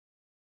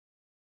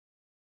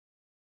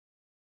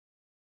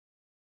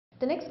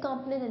The next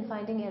component in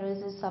finding errors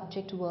is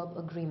subject-verb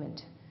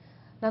agreement.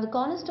 Now the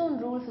cornerstone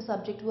rule for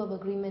subject-verb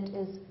agreement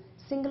is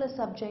singular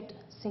subject,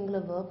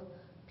 singular verb,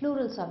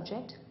 plural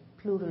subject,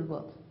 plural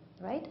verb,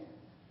 right?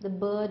 The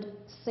bird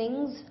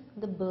sings,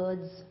 the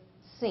birds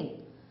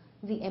sing.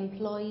 The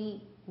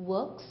employee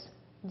works,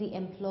 the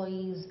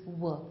employees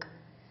work.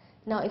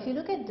 Now if you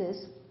look at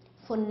this,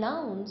 for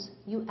nouns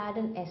you add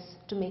an S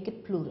to make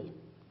it plural,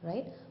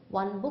 right?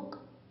 One book,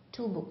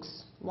 two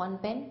books. One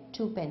pen,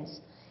 two pens.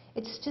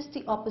 It's just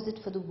the opposite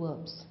for the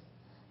verbs,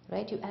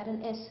 right? You add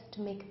an S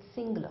to make it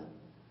singular.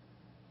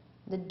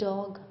 The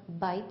dog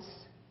bites,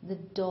 the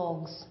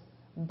dogs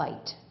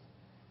bite,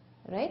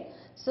 right?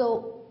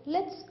 So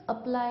let's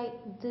apply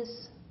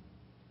this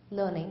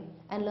learning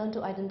and learn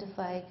to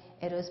identify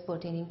errors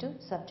pertaining to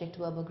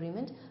subject-verb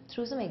agreement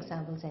through some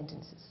example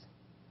sentences.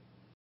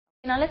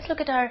 Now let's look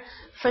at our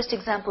first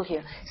example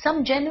here.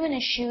 Some genuine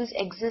issues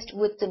exist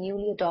with the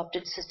newly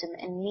adopted system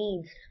and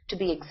needs to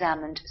be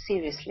examined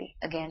seriously.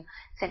 Again,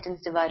 sentence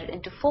divided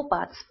into 4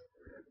 parts.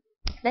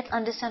 Let's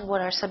understand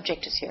what our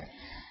subject is here.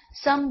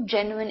 Some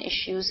genuine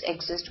issues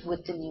exist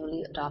with the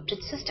newly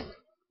adopted system.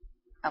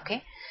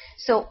 Okay,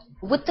 so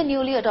with the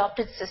newly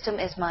adopted system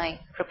is my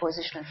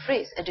prepositional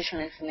phrase,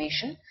 additional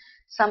information.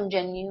 Some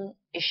genuine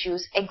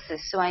issues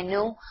exist. So I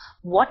know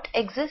what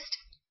exists.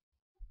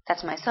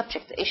 That's my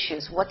subject, the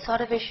issues. What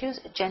sort of issues?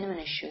 Genuine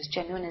issues.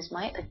 Genuine is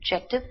my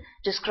adjective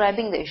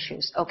describing the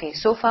issues. Okay,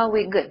 so far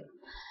we're good.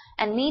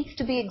 And needs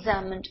to be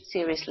examined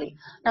seriously.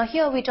 Now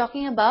here we're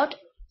talking about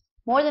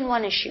more than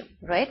one issue,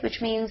 right?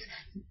 Which means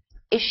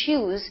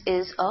issues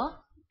is a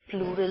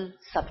plural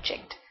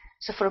subject.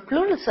 So for a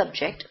plural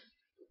subject,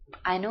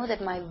 I know that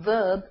my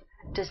verb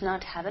does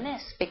not have an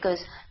S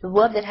because the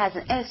verb that has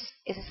an S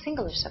is a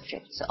singular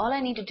subject. So all I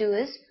need to do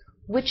is,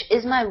 which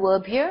is my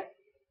verb here?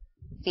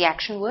 The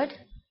action word?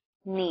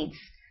 Needs,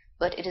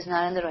 but it is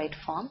not in the right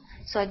form.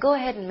 So I go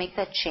ahead and make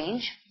that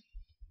change.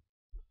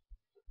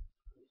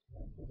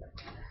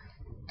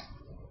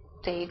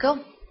 There you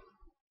go.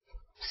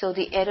 So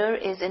the error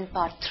is in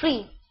part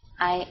 3.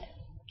 I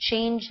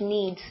change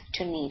needs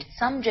to need.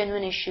 Some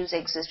genuine issues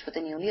exist with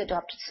the newly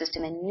adopted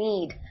system and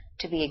need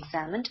to be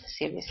examined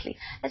seriously.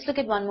 Let's look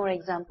at one more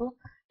example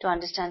to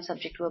understand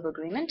subject-verb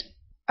agreement.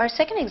 Our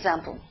second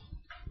example.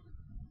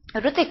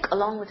 Hrithik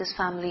along with his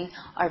family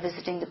are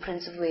visiting the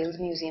Prince of Wales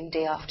Museum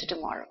day after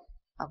tomorrow.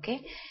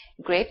 Okay,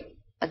 great.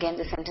 Again,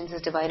 the sentence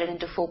is divided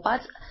into 4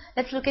 parts.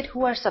 Let's look at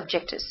who our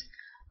subject is.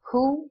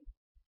 Who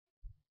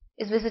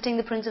is visiting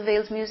the Prince of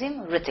Wales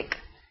Museum? Hrithik,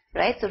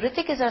 right? So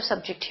Hrithik is our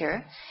subject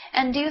here.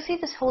 And do you see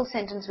this whole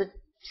sentence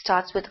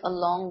starts with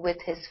along with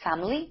his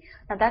family?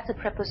 Now that's a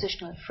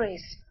prepositional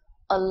phrase.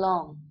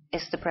 Along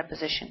is the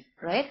preposition,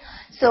 right?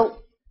 So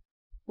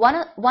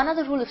one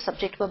other rule of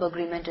subject-verb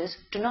agreement is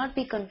do not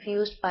be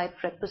confused by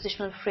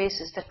prepositional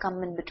phrases that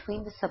come in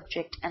between the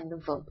subject and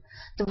the verb.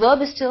 The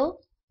verb is still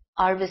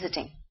are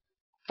visiting.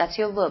 That's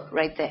your verb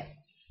right there.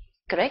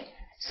 Correct?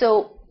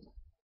 So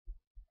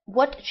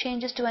what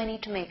changes do I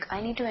need to make? I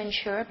need to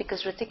ensure,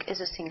 because Hrithik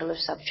is a singular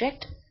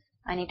subject,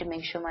 I need to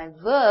make sure my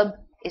verb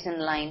is in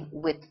line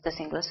with the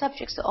singular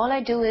subject. So all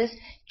I do is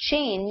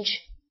change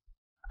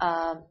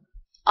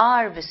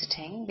are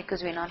visiting,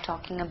 because we're not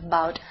talking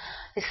about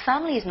his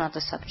family is not the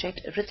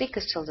subject, Hrithik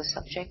is still the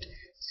subject.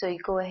 So you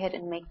go ahead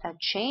and make that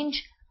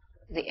change.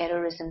 The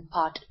error is in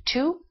part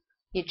 2.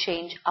 You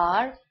change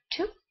are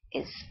to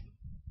is.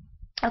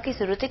 Okay,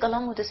 so Hrithik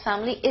along with his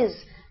family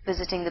is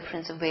visiting the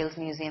Prince of Wales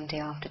Museum day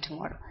after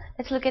tomorrow.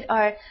 Let's look at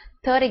our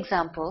third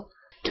example.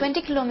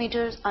 20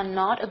 kilometers are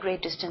not a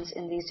great distance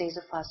in these days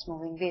of fast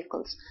moving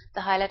vehicles.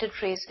 The highlighted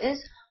phrase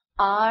is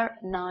are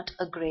not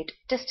a great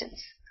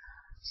distance.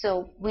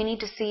 So we need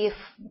to see if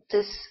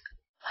this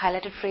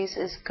highlighted phrase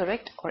is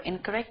correct or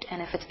incorrect,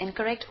 and if it's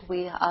incorrect,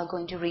 we are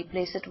going to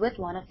replace it with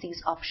one of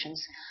these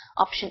options.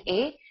 Option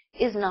A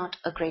is not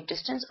a great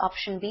distance.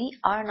 Option B,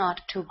 are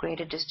not too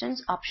great a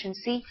distance. Option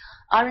C,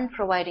 aren't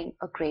providing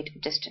a great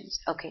distance.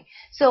 Okay,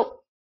 so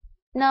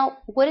now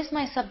what is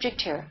my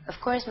subject here? Of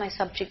course, my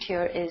subject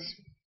here is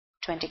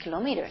 20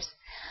 kilometers.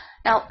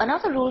 Now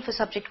another rule for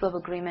subject-verb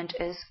agreement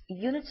is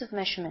units of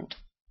measurement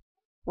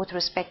with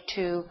respect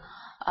to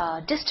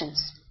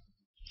distance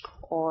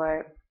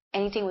or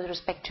anything with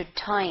respect to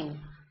time,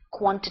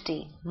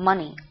 quantity,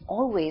 money,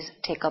 always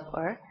take up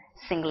a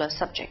singular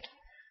subject.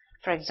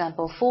 For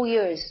example, 4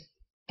 years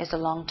is a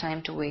long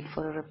time to wait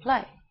for a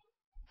reply.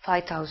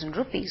 5,000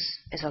 rupees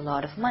is a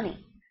lot of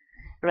money,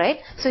 right?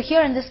 So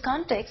here in this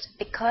context,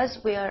 because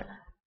we are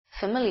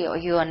familiar, or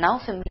you are now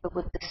familiar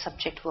with the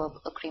subject-verb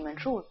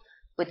agreement rule,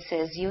 which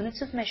says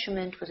units of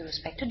measurement with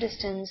respect to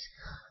distance,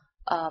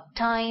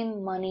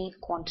 time, money,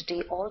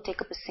 quantity, all take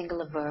up a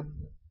singular verb.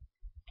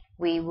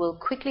 We will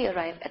quickly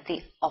arrive at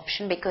the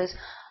option because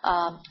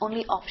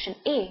only option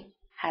A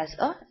has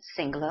a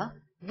singular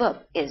verb,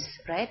 is,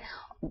 right?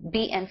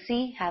 B and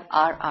C have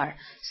are.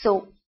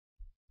 So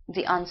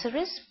the answer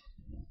is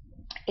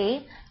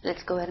A.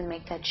 Let's go ahead and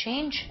make that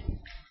change.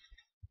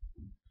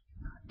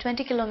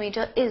 20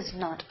 kilometer is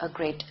not a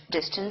great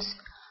distance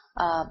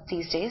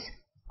these days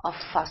of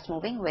fast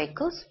moving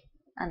vehicles.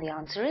 And the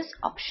answer is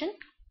option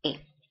A.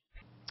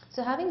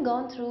 So having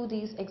gone through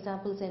these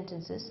example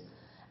sentences,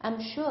 I'm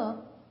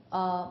sure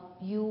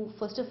you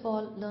first of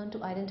all learn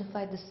to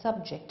identify the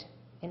subject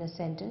in a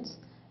sentence,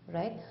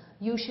 right?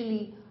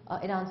 Usually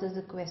it answers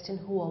the question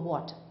who or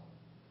what.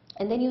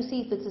 And then you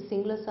see if it's a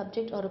singular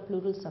subject or a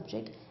plural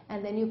subject,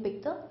 and then you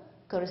pick the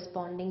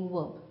corresponding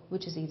verb,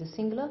 which is either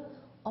singular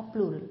or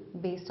plural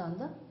based on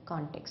the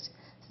context.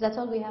 So that's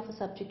all we have for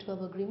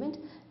subject-verb agreement.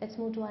 Let's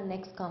move to our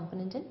next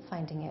component in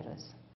finding errors.